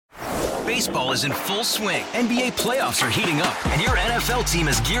Baseball is in full swing. NBA playoffs are heating up, and your NFL team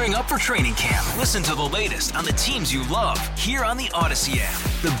is gearing up for training camp. Listen to the latest on the teams you love here on the Odyssey app.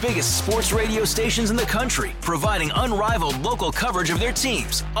 The biggest sports radio stations in the country, providing unrivaled local coverage of their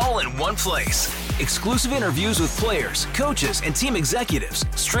teams, all in one place. Exclusive interviews with players, coaches, and team executives,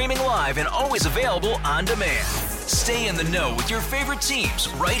 streaming live and always available on demand. Stay in the know with your favorite teams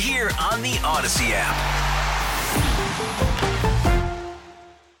right here on the Odyssey app.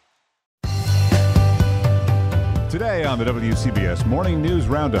 Today on the WCBS Morning News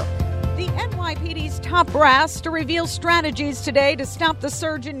Roundup. The NYPD's top brass to reveal strategies today to stop the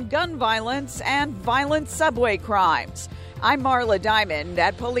surge in gun violence and violent subway crimes. I'm Marla Diamond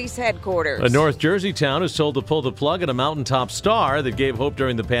at police headquarters. A North Jersey town is told to pull the plug on a mountaintop star that gave hope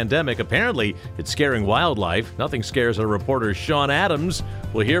during the pandemic. Apparently, it's scaring wildlife. Nothing scares our reporter Sean Adams.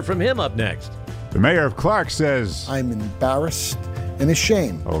 We'll hear from him up next. The mayor of Clark says, I'm embarrassed and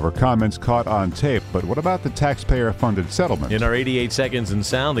ashamed over comments caught on tape. But what about the taxpayer-funded settlement? In our 88 seconds in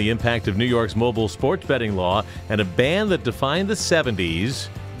sound, the impact of New York's mobile sports betting law and a ban that defined the 70s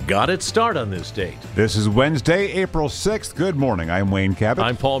got its start on this date. This is Wednesday, April 6th. Good morning. I'm Wayne Cabot.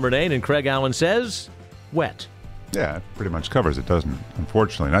 I'm Paul Murnane, and Craig Allen says, wet. Yeah, it pretty much covers it, doesn't it?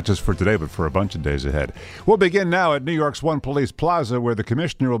 Unfortunately, not just for today, but for a bunch of days ahead. We'll begin now at New York's One Police Plaza, where the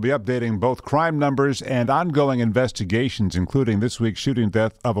commissioner will be updating both crime numbers and ongoing investigations, including this week's shooting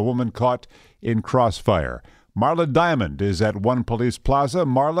death of a woman caught in crossfire. Marla Diamond is at One Police Plaza.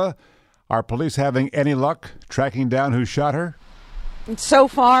 Marla, are police having any luck tracking down who shot her? So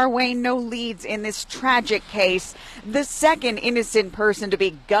far, Wayne, no leads in this tragic case. The second innocent person to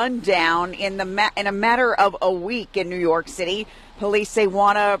be gunned down in a matter of a week in New York City. Police say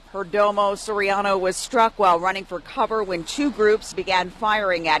Juana Perdomo Soriano was struck while running for cover when two groups began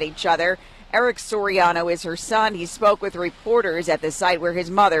firing at each other. Eric Soriano is her son. He spoke with reporters at the site where his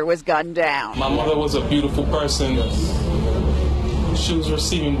mother was gunned down. My mother was a beautiful person. She was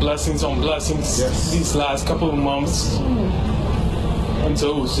receiving blessings on blessings these last couple of months.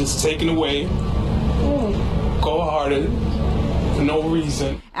 Until it was just taken away, cold-hearted, for no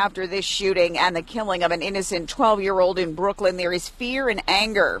reason. After this shooting and the killing of an innocent 12-year-old in Brooklyn, there is fear and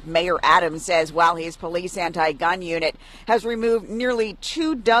anger. Mayor Adams says while his police anti-gun unit has removed nearly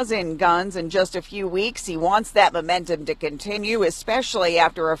 24 guns in just a few weeks, he wants that momentum to continue, especially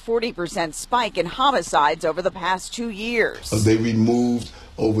after a 40% spike in homicides over the past 2 years. They removed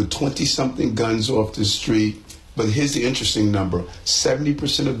over 20-something guns off the street. But here's the interesting number.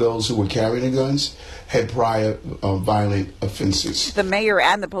 70% of those who were carrying the guns had prior violent offenses. The mayor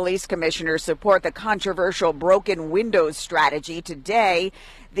and the police commissioner support the controversial broken windows strategy. Today,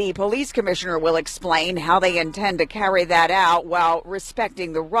 the police commissioner will explain how they intend to carry that out while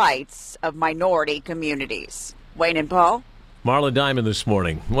respecting the rights of minority communities. Wayne and Paul? Marla Diamond this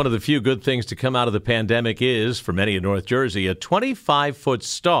morning. One of the few good things to come out of the pandemic is, for many in North Jersey, a 25-foot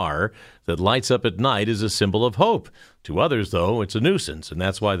star that lights up at night is a symbol of hope. To others, though, it's a nuisance, and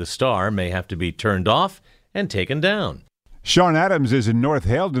that's why the star may have to be turned off and taken down. Sean Adams is in North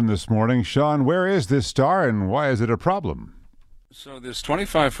Haledon this morning. Sean, where is this star and why is it a problem? So this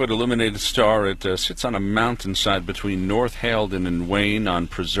 25-foot illuminated star, it sits on a mountainside between North Haledon and Wayne on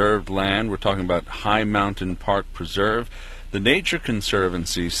preserved land. We're talking about High Mountain Park Preserve. The Nature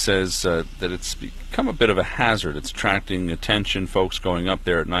Conservancy says that it's become a bit of a hazard. It's attracting attention, folks going up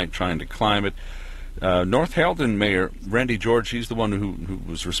there at night trying to climb it. North Haledon Mayor Randy George, he's the one who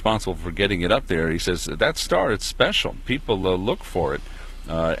was responsible for getting it up there. He says that star, it's special. People look for it,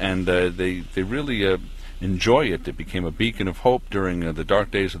 and they really enjoy it. It became a beacon of hope during the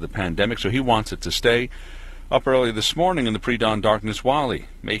dark days of the pandemic, so he wants it to stay. Up early this morning in the pre-dawn darkness, Wally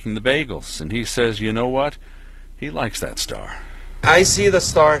making the bagels, and he says, you know what? He likes that star. I see the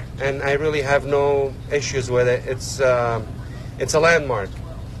star, and I really have no issues with it. It's a landmark,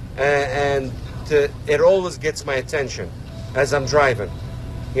 and it always gets my attention as I'm driving.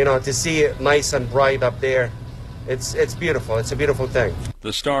 You know, to see it nice and bright up there, it's beautiful. It's a beautiful thing.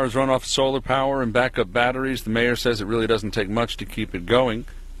 The stars run off solar power and backup batteries. The mayor says it really doesn't take much to keep it going.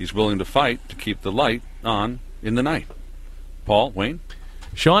 He's willing to fight to keep the light on in the night. Paul, Wayne?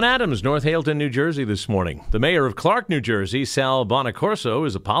 Sean Adams, North Haledon, New Jersey this morning. The mayor of Clark, New Jersey, Sal Bonacorso,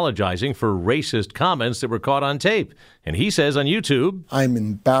 is apologizing for racist comments that were caught on tape. And he says on YouTube, I'm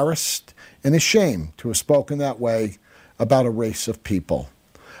embarrassed and ashamed to have spoken that way about a race of people.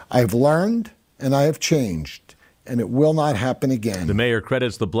 I've learned and I have changed, and it will not happen again. The mayor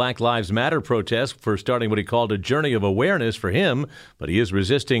credits the Black Lives Matter protest for starting what he called a journey of awareness for him, but he is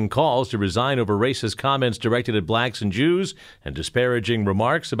resisting calls to resign over racist comments directed at blacks and Jews and disparaging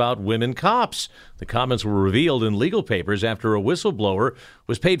remarks about women cops. The comments were revealed in legal papers after a whistleblower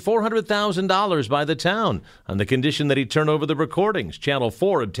was paid $400,000 by the town on the condition that he turn over the recordings. Channel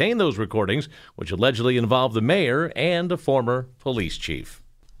 4 obtained those recordings, which allegedly involved the mayor and a former police chief.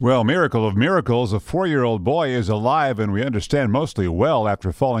 Well, miracle of miracles, a 4-year-old boy is alive and we understand mostly well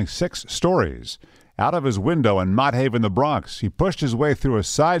after falling 6 stories. Out of his window in Mott Haven, the Bronx, he pushed his way through a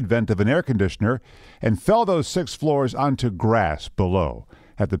side vent of an air conditioner and fell those 6 floors onto grass below.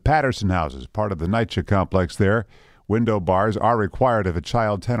 At the Patterson houses, part of the NYCHA complex there, window bars are required if a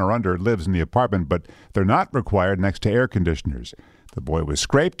child 10 or under lives in the apartment, but they're not required next to air conditioners. The boy was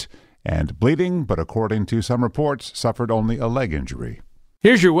scraped and bleeding, but according to some reports, suffered only a leg injury.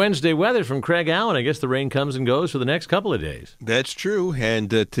 Here's your Wednesday weather from Craig Allen. I guess the rain comes and goes for the next couple of days. That's true.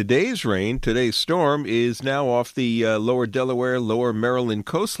 And today's storm is now off the lower Delaware, lower Maryland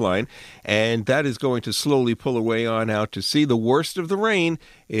coastline. And that is going to slowly pull away on out to sea. The worst of the rain,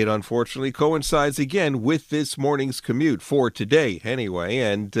 it unfortunately coincides again with this morning's commute for today anyway.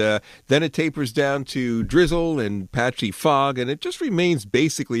 And then it tapers down to drizzle and patchy fog. And it just remains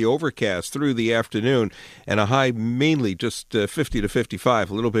basically overcast through the afternoon. And a high mainly just 50 to 55. A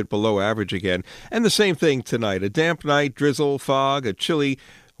little bit below average again. And the same thing tonight. A damp night, drizzle, fog, a chilly,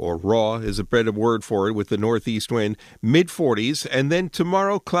 or raw is a better word for it, with the northeast wind, mid-40s. And then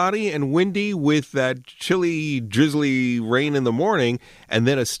tomorrow, cloudy and windy with that chilly, drizzly rain in the morning, and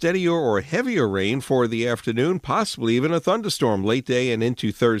then a steadier or heavier rain for the afternoon, possibly even a thunderstorm late day and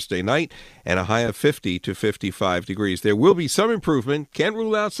into Thursday night, and a high of 50 to 55 degrees. There will be some improvement. Can't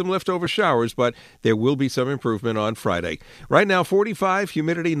rule out some leftover showers, but there will be some improvement on Friday. Right now, 45,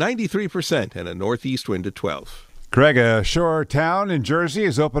 humidity 93%, and a northeast wind at 12. Craig, a shore town in Jersey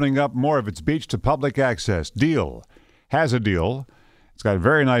is opening up more of its beach to public access. Deal has a deal. It's got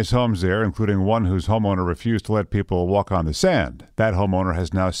very nice homes there, including one whose homeowner refused to let people walk on the sand. That homeowner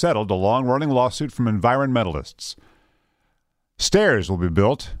has now settled a long-running lawsuit from environmentalists. Stairs will be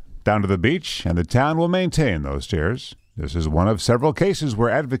built down to the beach, and the town will maintain those stairs. This is one of several cases where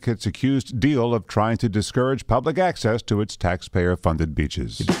advocates accused Deal of trying to discourage public access to its taxpayer-funded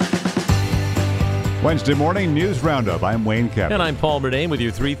beaches. Wednesday morning news roundup. I'm Wayne Cabot. And I'm Paul Murnane with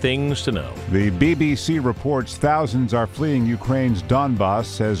your 3 things to know. The BBC reports thousands are fleeing Ukraine's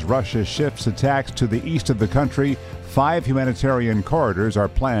Donbass as Russia shifts attacks to the east of the country. 5 humanitarian corridors are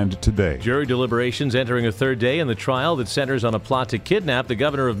planned today. Jury deliberations entering a 3rd day in the trial that centers on a plot to kidnap the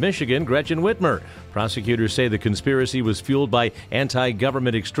governor of Michigan, Gretchen Whitmer. Prosecutors say the conspiracy was fueled by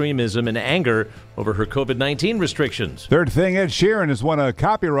anti-government extremism and anger over her COVID-19 restrictions. Third thing, Ed Sheeran has won a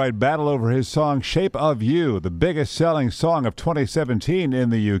copyright battle over his song Shape of You, the biggest selling song of 2017 in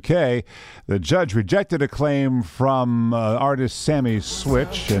the UK. The judge rejected a claim from artist Sammy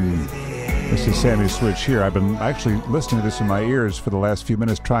Switch, and this is Sammy Switch here. I've been actually listening to this in my ears for the last few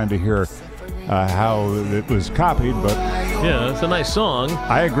minutes trying to hear how it was copied, but yeah, it's a nice song.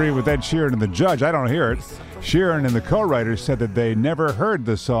 I agree with Ed Sheeran and the judge. I don't hear it. Sheeran and the co-writers said that they never heard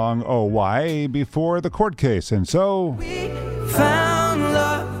the song Oh Why before the court case, and so we found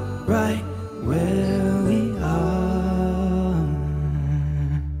love right where we are.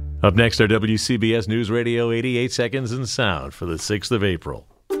 Up next, our WCBS News Radio 88 Seconds in Sound for the 6th of April.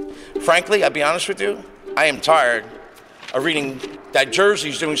 Frankly, I'll be honest with you, I am tired of reading that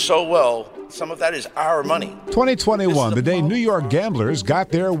Jersey's doing so well. Some of that is our money. 2021, the day New York gamblers got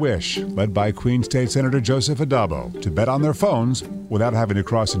their wish, led by Queens State Senator Joseph Adabo, to bet on their phones without having to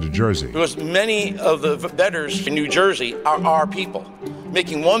cross into Jersey. Because many of the bettors in New Jersey are our people,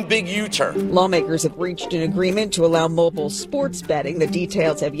 making one big U-turn. Lawmakers have reached an agreement to allow mobile sports betting. The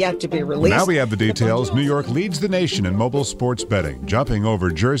details have yet to be released. Now we have the details. New York leads the nation in mobile sports betting, jumping over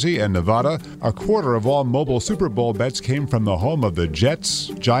Jersey and Nevada. A quarter of all mobile Super Bowl bets came from the home of the Jets,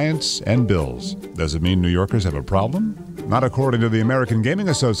 Giants, and Bills. Does it mean New Yorkers have a problem? Not according to the American Gaming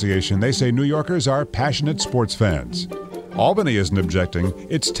Association. They say New Yorkers are passionate sports fans. Albany isn't objecting.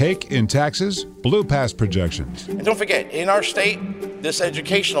 Its take in taxes, Blue Pass projections. And don't forget, in our state, this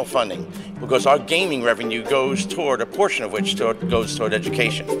educational funding, because our gaming revenue goes toward, a portion of which goes toward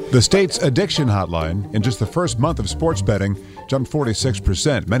education. The state's addiction hotline, in just the first month of sports betting, jumped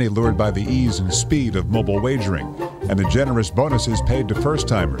 46%, many lured by the ease and speed of mobile wagering and the generous bonuses paid to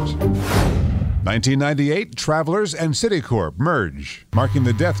first-timers. 1998, Travelers and Citicorp merge, marking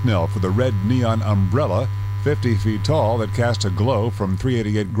the death knell for the red neon umbrella. 50 feet tall, that cast a glow from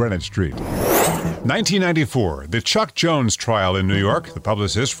 388 Greenwich Street. 1994, the Chuck Jones trial in New York. The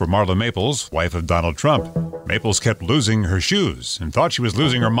publicist for Marla Maples, wife of Donald Trump. Maples kept losing her shoes and thought she was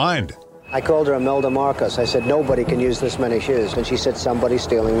losing her mind. I called her Imelda Marcos. I said, nobody can use this many shoes. And she said, somebody's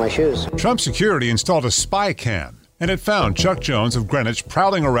stealing my shoes. Trump security installed a spy cam, and it found Chuck Jones of Greenwich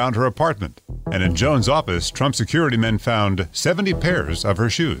prowling around her apartment. And in Jones' office, Trump security men found 70 pairs of her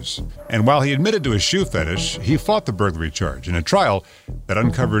shoes. And while he admitted to his shoe fetish, he fought the burglary charge in a trial that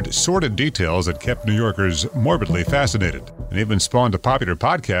uncovered sordid details that kept New Yorkers morbidly fascinated, and even spawned a popular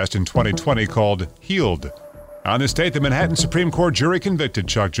podcast in 2020 called Healed. On this date, the Manhattan Supreme Court jury convicted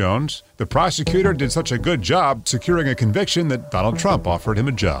Chuck Jones. The prosecutor did such a good job securing a conviction that Donald Trump offered him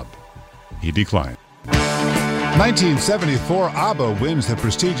a job. He declined. 1974, ABBA wins the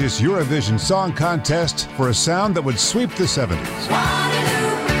prestigious Eurovision Song Contest for a sound that would sweep the 70s.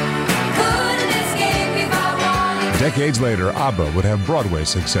 Decades later, ABBA would have Broadway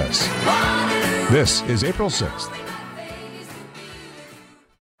success. This is April 6th.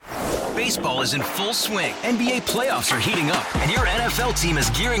 Baseball is in full swing. NBA playoffs are heating up, and your NFL team is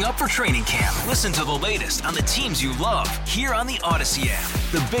gearing up for training camp. Listen to the latest on the teams you love here on the Odyssey app.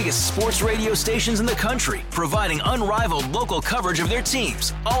 The biggest sports radio stations in the country, providing unrivaled local coverage of their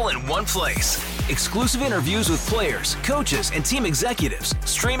teams, all in one place. Exclusive interviews with players, coaches, and team executives,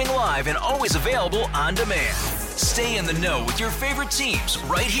 streaming live and always available on demand. Stay in the know with your favorite teams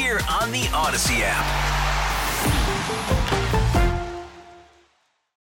right here on the Odyssey app.